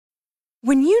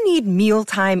When you need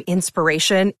mealtime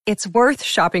inspiration, it's worth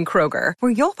shopping Kroger,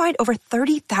 where you'll find over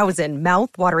 30,000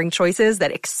 mouth-watering choices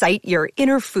that excite your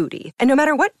inner foodie. And no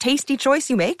matter what tasty choice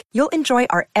you make, you'll enjoy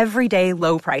our everyday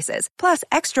low prices, plus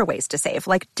extra ways to save,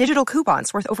 like digital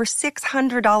coupons worth over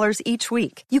 $600 each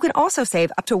week. You can also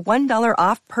save up to $1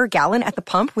 off per gallon at the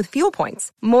pump with fuel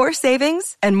points. More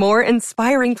savings and more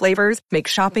inspiring flavors make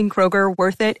shopping Kroger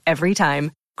worth it every time.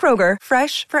 Kroger,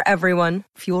 fresh for everyone.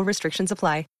 Fuel restrictions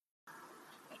apply.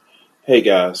 Hey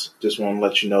guys, just want to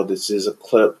let you know this is a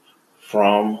clip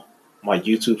from my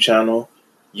YouTube channel,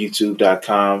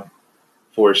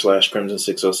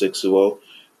 youtube.com/Crimson60620.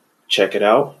 Check it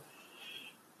out.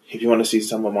 If you want to see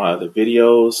some of my other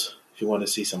videos, if you want to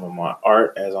see some of my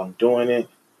art as I'm doing it,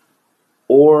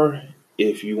 or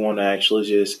if you want to actually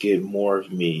just get more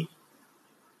of me,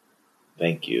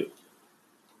 thank you.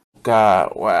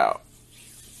 God, wow.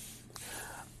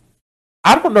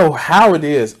 I don't know how it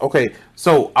is. Okay,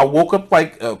 so I woke up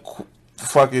like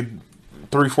fucking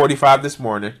 3:45 this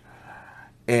morning,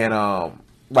 and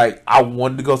like I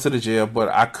wanted to go to the gym, but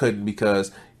I couldn't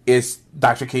because it's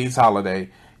Dr. King's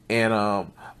holiday.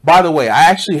 And by the way, I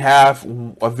actually have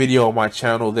a video on my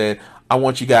channel that I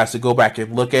want you guys to go back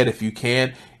and look at if you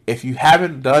can. If you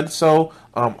haven't done so,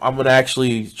 I'm gonna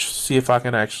actually see if I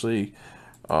can actually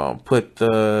put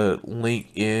the link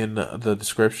in the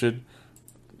description.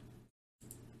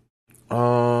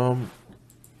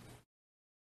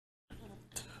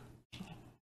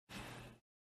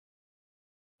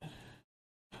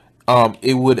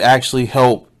 It would actually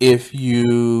help if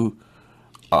you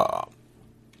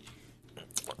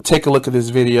take a look at this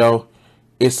video.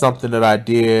 It's something that I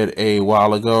did a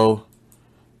while ago,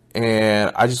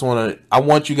 and I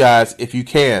want you guys, if you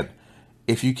can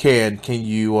you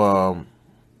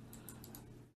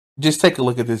just take a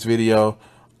look at this video.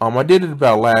 I did it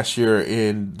about last year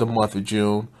in the month of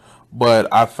June, but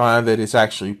I find that it's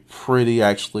actually pretty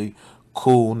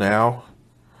cool now.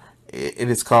 It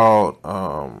is called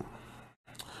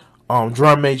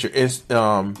Drum Major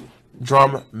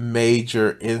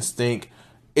Instinct.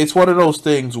 It's one of those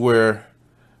things where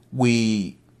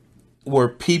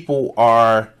people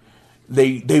are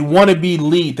they want to be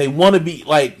lead. They want to be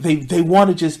like they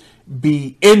want to just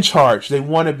be in charge. They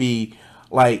want to be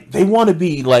like the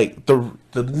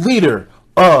leader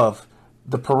of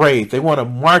the parade. They want to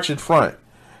march in front.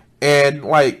 And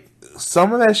like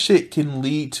some of that shit can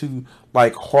lead to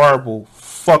like horrible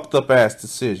fucked up ass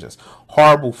decisions,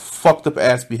 horrible fucked up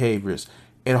ass behaviors,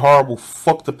 and horrible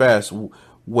fucked up ass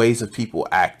ways of people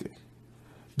acting.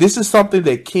 This is something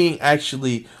that King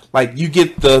actually, like, you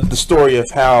get the story of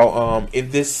how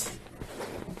in this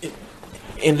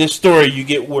story you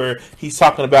get where he's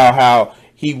talking about how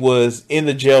he was in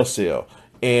the jail cell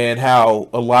and how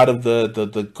a lot of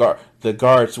the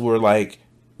guards were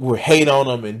hate on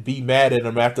him and be mad at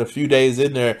him. After a few days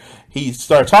in there, he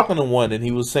started talking to one, and he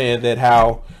was saying that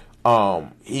how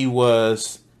he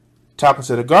was talking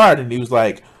to the guard, and he was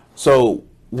like, so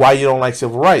why you don't like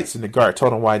civil rights? And the guard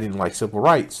told him why he didn't like civil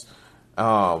rights.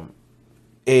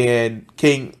 And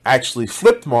King actually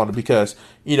flipped him on it because,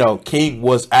 you know, King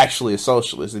was actually a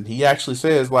socialist, and he actually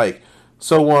says like,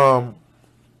 so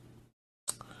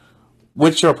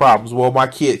what's your problems? Well, my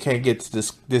kid can't get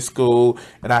to this school,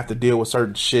 and I have to deal with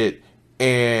certain shit.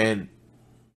 And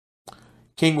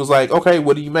King was like, okay,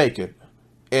 what are you making?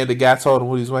 And the guy told him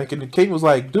what he's making. And King was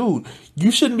like, dude, you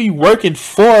shouldn't be working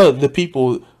for the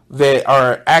people that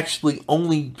are actually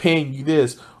only paying you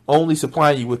this, only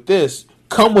supplying you with this.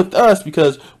 Come with us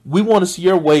because we want to see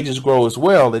your wages grow as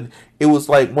well. And it was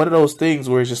like one of those things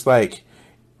where it's just like,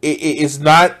 it's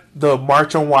not the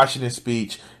March on Washington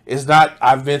speech. It's not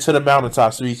I've been to the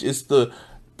mountaintop speech. It's the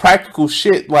practical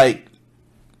shit. Like,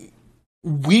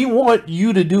 we want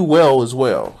you to do well as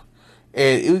well.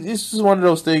 And it's just one of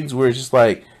those things where it's just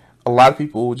like a lot of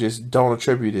people just don't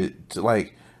attribute it to,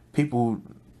 like, people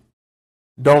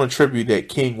don't attribute that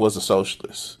King was a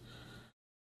socialist.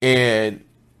 And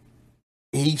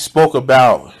he spoke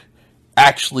about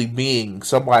actually being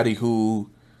somebody who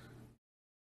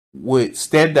would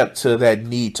stand up to that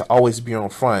need to always be on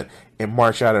front and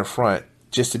march out in front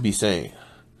just to be seen.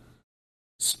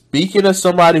 Speaking of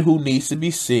somebody who needs to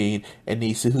be seen and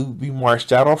needs to be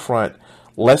marched out on front,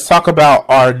 let's talk about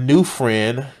our new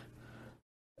friend,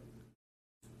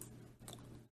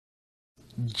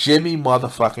 Jimmy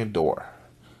motherfucking Dore.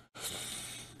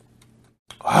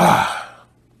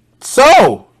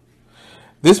 So,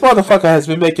 this motherfucker has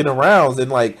been making the rounds,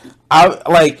 and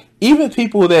even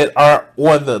people that are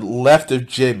on the left of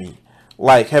Jimmy,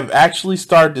 like, have actually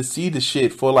started to see the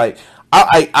shit for, like,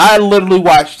 I literally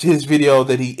watched his video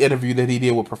that he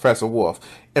did with Professor Wolf,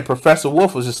 and Professor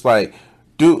Wolf was just like,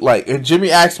 dude, like, and Jimmy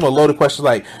asked him a loaded question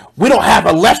like, we don't have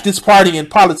a leftist party in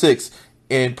politics.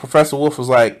 And Professor Wolf was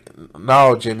like,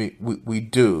 no, Jimmy, we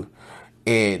do.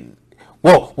 And,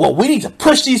 well, we need to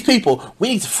push these people. We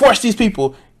need to force these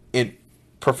people. And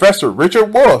Professor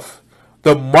Richard Wolff,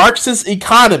 the Marxist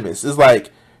economist, is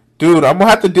like, dude, I'm going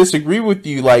to have to disagree with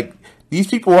you. Like, these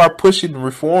people are pushing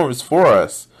reforms for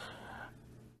us.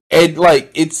 And,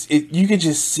 like, you can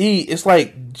just see, it's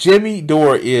like Jimmy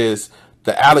Dore is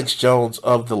the Alex Jones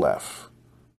of the left.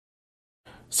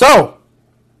 So,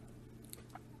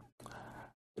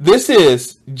 this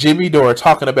is Jimmy Dore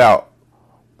talking about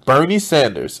Bernie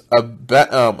Sanders, a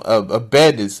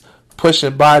bandit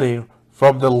pushing Biden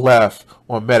from the left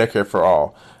on Medicare for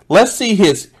all. Let's see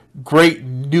his great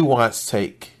nuanced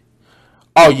take.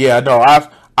 Oh yeah, no,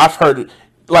 I've heard it.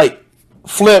 Like,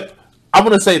 Flip, I'm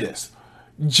gonna say this.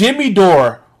 Jimmy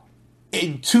Dore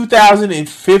in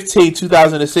 2015,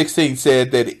 2016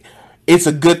 said that it's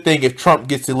a good thing if Trump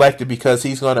gets elected because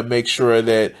he's going to make sure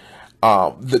that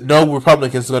no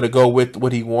Republican's going to go with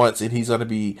what he wants, and he's going to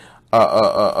be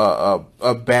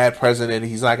a bad president, and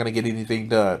he's not going to get anything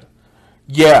done.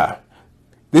 Yeah,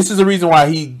 this is the reason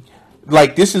why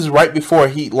this is right before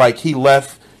he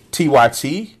left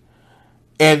TYT,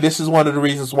 and this is one of the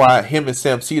reasons why him and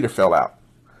Sam Cedar fell out.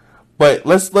 But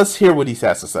let's hear what he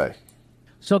has to say.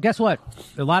 So guess what?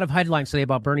 A lot of headlines say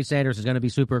about Bernie Sanders is going to be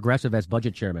super aggressive as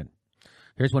budget chairman.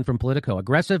 Here's one from Politico.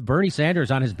 Aggressive Bernie Sanders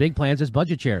on his big plans as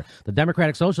budget chair. The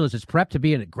Democratic Socialist is prepped to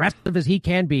be as aggressive as he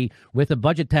can be with the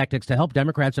budget tactics to help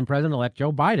Democrats and President-elect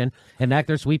Joe Biden enact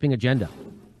their sweeping agenda.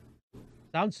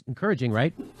 Sounds encouraging,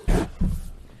 right?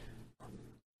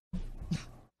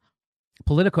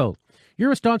 Politico.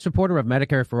 You're a staunch supporter of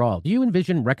Medicare for all. Do you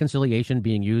envision reconciliation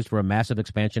being used for a massive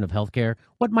expansion of health care?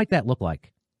 What might that look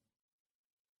like?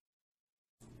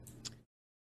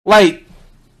 Like,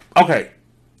 okay,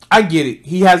 I get it.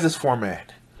 He has this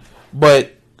format.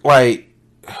 But, like,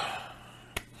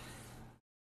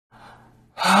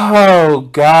 oh,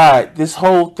 God, this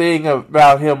whole thing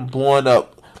about him blowing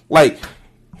up. Like,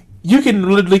 you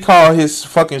can literally call his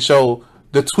fucking show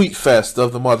the Tweet Fest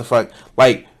of the motherfucker.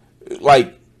 Like,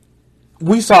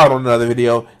 we saw it on another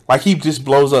video. Like, he just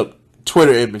blows up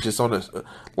Twitter images on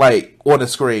the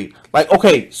screen. Like,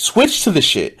 okay, switch to the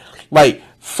shit. Like,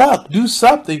 fuck, do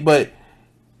something, but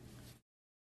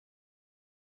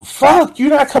fuck, you're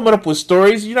not coming up with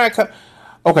stories. You're not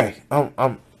okay,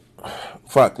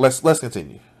 fuck, let's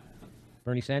continue.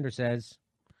 Bernie Sanders says,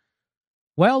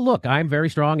 well, look, I'm a very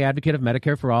strong advocate of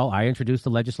Medicare for all. I introduced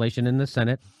the legislation in the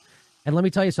Senate. And let me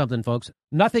tell you something, folks.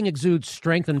 Nothing exudes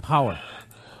strength and power.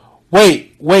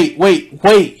 Wait. Why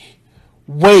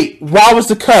was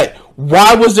the cut?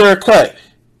 Why was there a cut?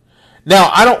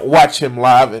 Now, I don't watch him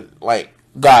live, and, like,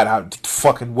 God, I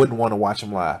fucking wouldn't want to watch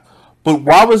him live. But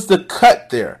why was the cut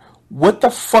there? What the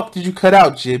fuck did you cut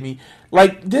out, Jimmy?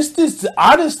 Like, this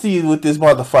honesty with this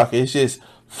motherfucker is just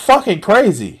fucking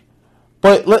crazy.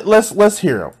 But let's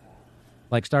hear him.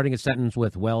 Like starting a sentence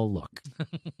with, well, look.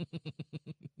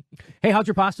 Hey, how'd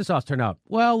your pasta sauce turn out?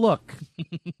 Well, look.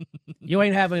 You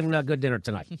ain't having a good dinner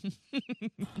tonight.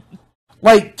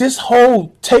 Like, this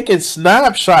whole taking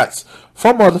snapshots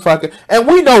from motherfucker. And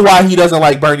we know why he doesn't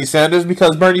like Bernie Sanders,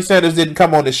 because Bernie Sanders didn't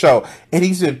come on the show. And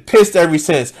he's been pissed ever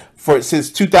since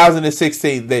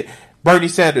 2016 that Bernie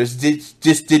Sanders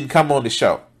just didn't come on the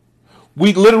show.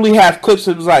 We literally have clips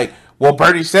that was like, well,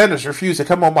 Bernie Sanders refused to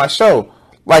come on my show.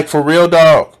 Like, for real,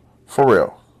 dog. For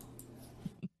real.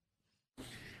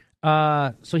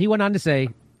 So he went on to say,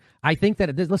 I think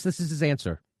that this is his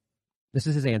answer. This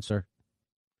is his answer.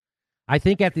 I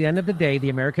think at the end of the day, the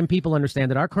American people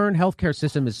understand that our current healthcare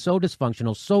system is so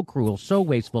dysfunctional, so cruel, so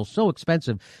wasteful, so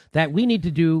expensive that we need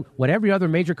to do what every other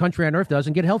major country on earth does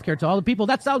and get healthcare to all the people.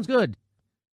 That sounds good.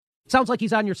 Sounds like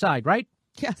he's on your side, right?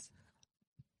 Yes.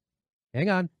 Hang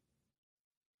on.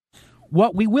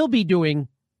 What we will be doing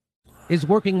is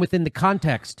working within the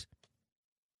context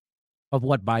of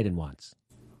what Biden wants.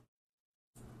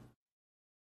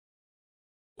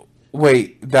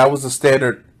 Wait, that was a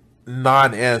standard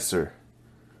non-answer.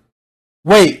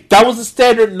 Wait, that was a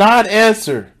standard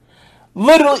non-answer.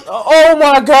 Literally, oh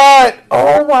my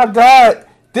god.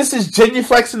 This is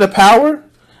genuflexing the power?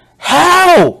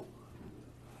 How?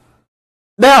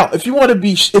 Now, if you want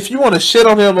to shit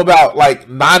on him about, like,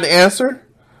 non-answer,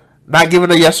 not giving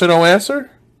a yes or no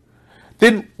answer,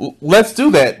 then let's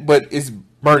do that. But it's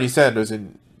Bernie Sanders,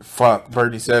 and fuck,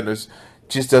 Bernie Sanders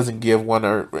just doesn't give one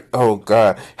or, oh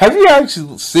god. Have you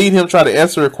actually seen him try to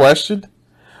answer a question?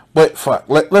 But fuck,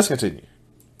 let's continue.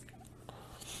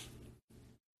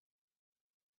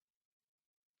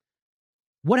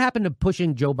 What happened to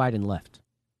pushing Joe Biden left?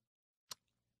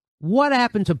 What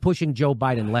happened to pushing Joe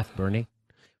Biden left, Bernie?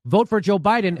 Vote for Joe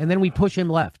Biden, and then we push him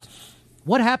left.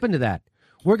 What happened to that?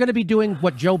 We're going to be doing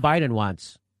what Joe Biden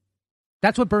wants.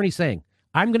 That's what Bernie's saying.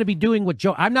 I'm going to be doing what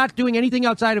Joe... I'm not doing anything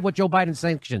outside of what Joe Biden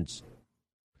sanctions.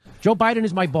 Joe Biden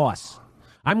is my boss.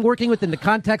 I'm working within the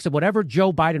context of whatever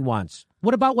Joe Biden wants.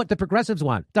 What about what the progressives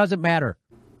want? Doesn't matter.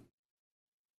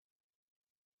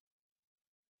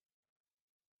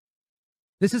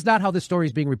 This is not how this story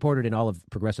is being reported in all of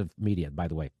progressive media, by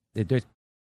the way.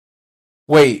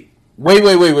 Wait.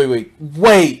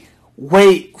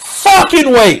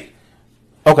 Fucking wait.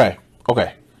 Okay.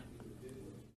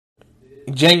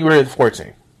 January the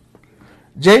 14th.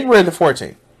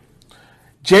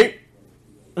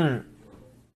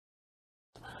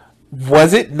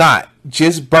 Was it not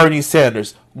just Bernie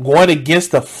Sanders going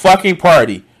against the fucking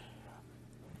party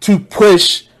to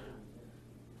push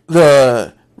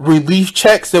the relief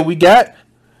checks that we got?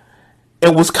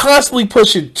 And was constantly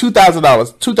pushing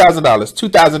 $2,000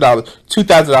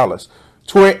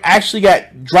 to where it actually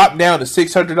got dropped down to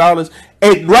 $600.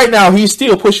 And right now he's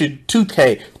still pushing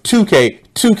 2K.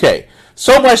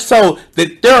 So much so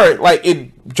that they're like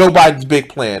in Joe Biden's big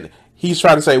plan. He's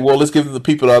trying to say, well, let's give the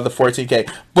people the other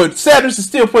 14K. But Sanders is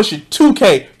still pushing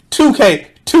 2K.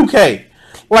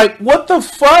 Like, what the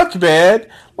fuck, man?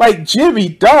 Like, Jimmy,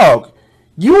 dog.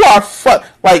 You are fuck.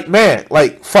 Like, man,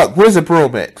 like, fuck. Where's the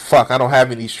broom at? Fuck, I don't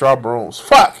have any straw brooms.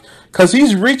 Fuck. Because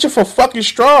he's reaching for fucking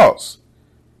straws.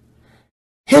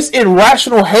 His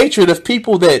irrational hatred of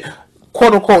people that,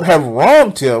 quote unquote, have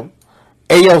wronged him,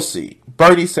 AOC,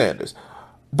 Bernie Sanders,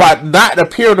 by not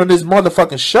appearing on this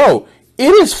motherfucking show.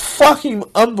 It is fucking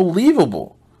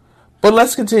unbelievable. But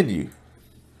let's continue.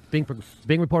 Being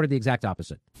reported the exact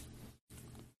opposite.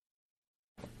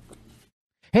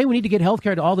 Hey, we need to get health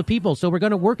care to all the people, so we're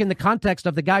going to work in the context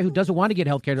of the guy who doesn't want to get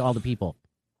health care to all the people.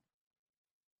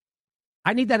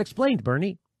 I need that explained,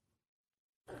 Bernie.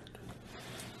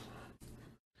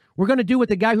 We're going to do what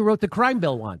the guy who wrote the crime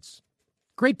bill wants.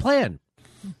 Great plan.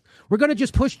 We're going to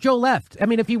just push Joe left. I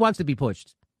mean, if he wants to be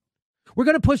pushed. We're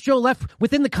going to push Joe left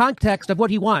within the context of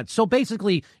what he wants. So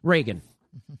basically, Reagan.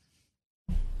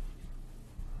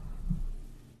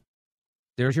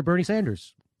 There's your Bernie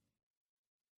Sanders.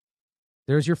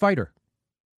 There's your fighter.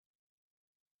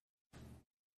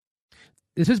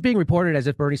 This is being reported as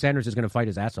if Bernie Sanders is going to fight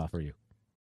his ass off for you.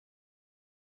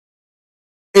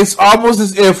 It's almost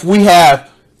as if we have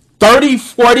 30,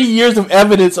 40 years of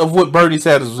evidence of what Bernie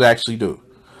Sanders was actually doing.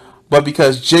 But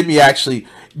because Jimmy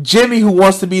who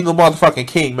wants to be the motherfucking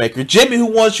kingmaker, Jimmy who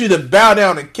wants you to bow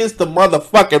down and kiss the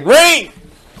motherfucking ring,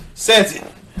 says it.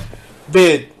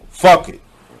 Then fuck it.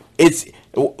 It's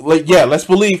like, yeah, let's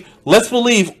believe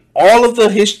all of the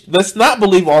history. Let's not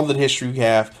believe all of the history we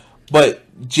have, but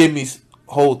Jimmy's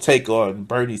whole take on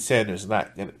Bernie Sanders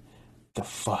not gonna. The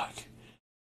fuck.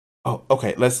 Oh,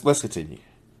 okay. Let's continue.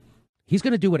 He's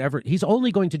going to do whatever. He's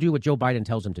only going to do what Joe Biden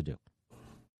tells him to do.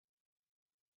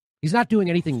 He's not doing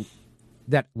anything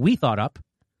that we thought up.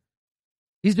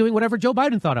 He's doing whatever Joe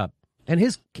Biden thought up and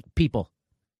his people.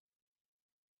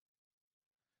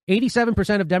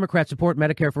 87% of Democrats support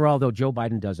Medicare for all, though Joe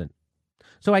Biden doesn't.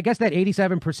 So I guess that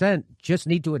 87% just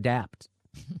need to adapt.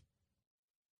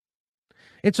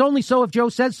 It's only so if Joe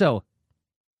says so.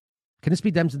 Can this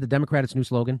be the Democrats' new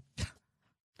slogan?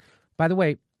 By the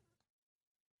way,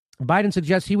 Biden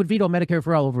suggests he would veto Medicare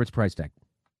for all over its price tag.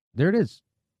 There it is.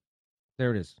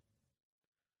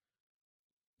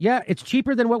 Yeah, it's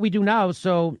cheaper than what we do now,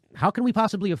 so how can we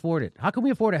possibly afford it? How can we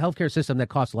afford a healthcare system that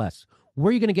costs less? Where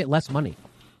are you going to get less money?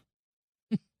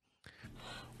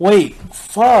 Wait,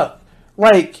 fuck.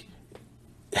 Like,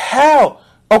 how?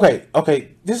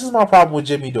 Okay, this is my problem with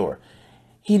Jimmy Dore.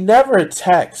 He never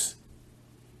attacks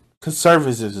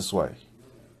conservatives this way.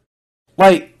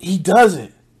 Like, he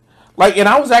doesn't. Like, and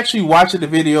I was actually watching the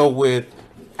video with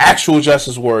Actual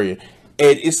Justice Warrior,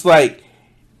 and it's like,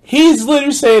 he's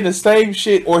literally saying the same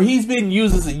shit, or he's being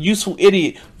used as a useful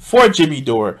idiot for Jimmy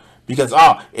Dore, because,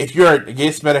 if you're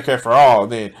against Medicare for all,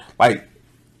 then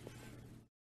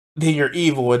you're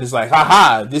evil, and it's like,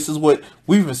 haha, this is what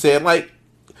we've been saying. Like,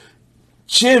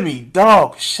 Jimmy,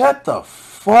 dog, shut the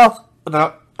fuck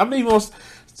up. I'm not even going to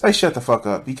say shut the fuck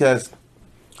up, because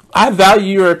I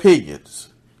value your opinions.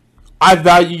 I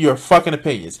value your fucking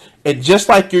opinions. And just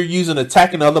like you're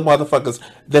attacking other motherfuckers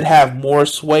that have more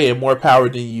sway and more power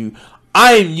than you,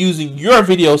 I am using your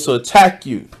videos to attack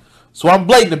you. So I'm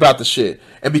blatant about the shit.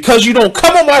 And because you don't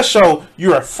come on my show,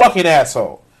 you're a fucking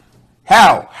asshole.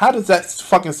 How? How does that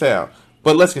fucking sound?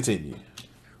 But let's continue.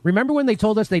 Remember when they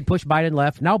told us they'd push Biden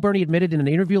left? Now Bernie admitted in an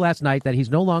interview last night that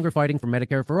he's no longer fighting for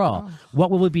Medicare for all.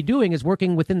 What we will be doing is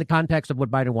working within the context of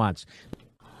what Biden wants.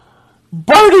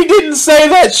 Bernie didn't say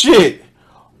that shit.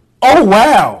 Oh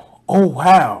wow. Oh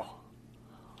wow.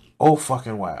 Oh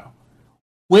fucking wow.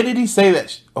 When did he say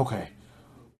that? Okay.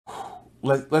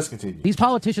 Let's continue. These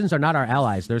politicians are not our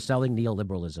allies. They're selling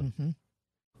neoliberalism. Mm-hmm.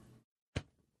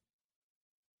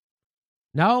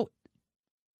 No,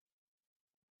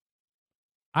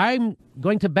 I'm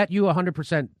going to bet you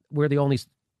 100% we're the only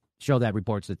show that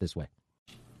reports it this way.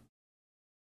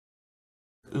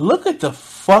 Look at the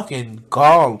fucking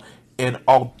gall and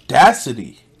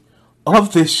audacity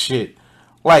of this shit.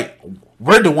 Like,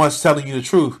 we're the ones telling you the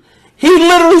truth. He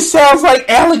literally sounds like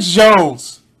Alex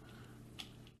Jones.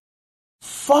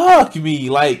 Fuck me.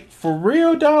 Like, for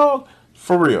real, dog?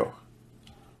 For real.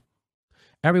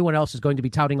 Everyone else is going to be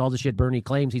touting all the shit Bernie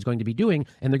claims he's going to be doing,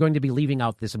 and they're going to be leaving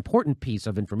out this important piece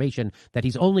of information that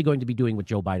he's only going to be doing what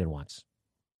Joe Biden wants.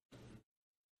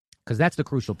 Because that's the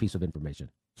crucial piece of information,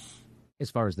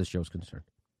 as far as this show's concerned.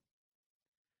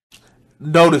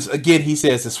 Notice, again, he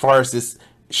says, as far as this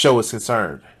show is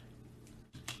concerned.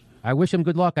 I wish him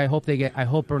good luck. I hope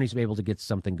Bernie's able to get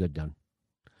something good done.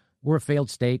 We're a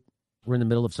failed state. We're in the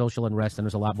middle of social unrest, and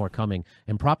there's a lot more coming.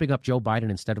 And propping up Joe Biden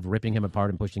instead of ripping him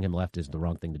apart and pushing him left is the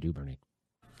wrong thing to do, Bernie.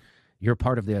 You're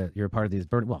part of the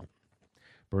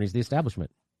Bernie's the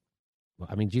establishment. Well,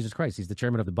 I mean, Jesus Christ, he's the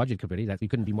chairman of the budget committee. That you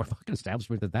couldn't be more fucking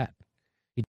establishment than that.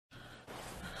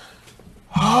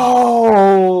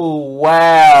 Oh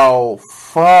wow!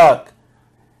 Fuck!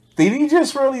 Did he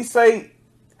just really say?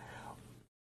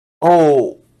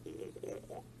 Oh.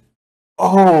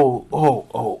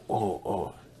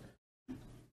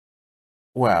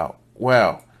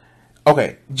 Wow.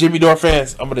 Okay, Jimmy Dore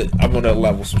fans, I'm gonna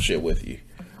level some shit with you.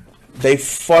 They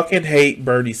fucking hate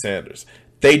Bernie Sanders.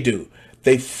 They do.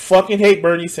 They fucking hate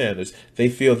Bernie Sanders. They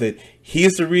feel that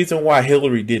he's the reason why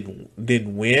Hillary didn't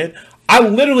win. I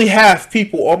literally have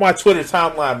people on my Twitter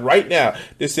timeline right now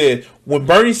that said when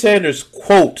Bernie Sanders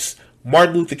quotes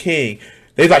Martin Luther King,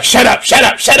 they're like, shut up.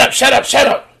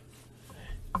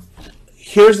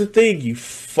 Here's the thing, you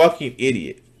fucking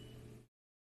idiot.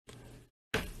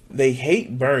 They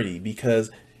hate Bernie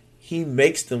because he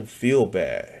makes them feel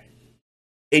bad.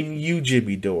 And you,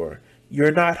 Jimmy Dore,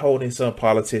 you're not holding some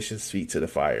politician's feet to the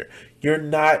fire. You're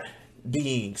not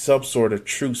being some sort of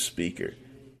truth speaker.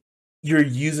 You're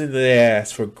using their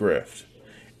ass for grift.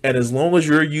 And as long as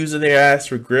you're using their ass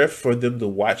for grift for them to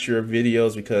watch your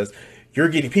videos because you're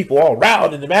getting people all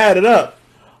riled and mad and up,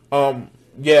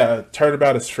 yeah,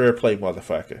 turnabout is fair play,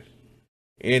 motherfucker.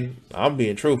 And I'm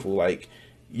being truthful, like,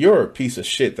 you're a piece of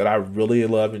shit that I really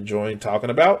love enjoying talking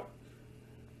about.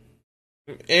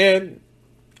 And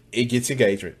it gets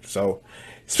engagement. So,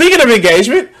 speaking of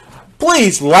engagement,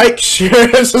 please like,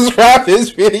 share, and subscribe to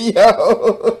this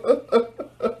video.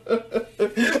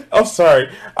 I'm sorry.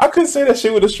 I couldn't say that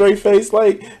shit with a straight face.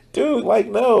 Like, dude, like,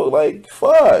 no. Like,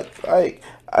 fuck. Like,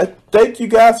 I thank you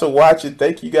guys for watching.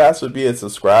 Thank you guys for being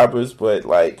subscribers. But,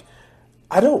 like,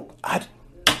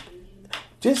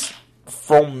 just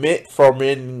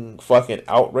fomenting fucking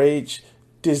outrage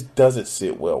just doesn't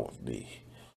sit well with me.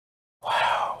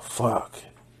 Wow, fuck.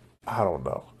 I don't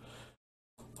know.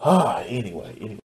 Anyway.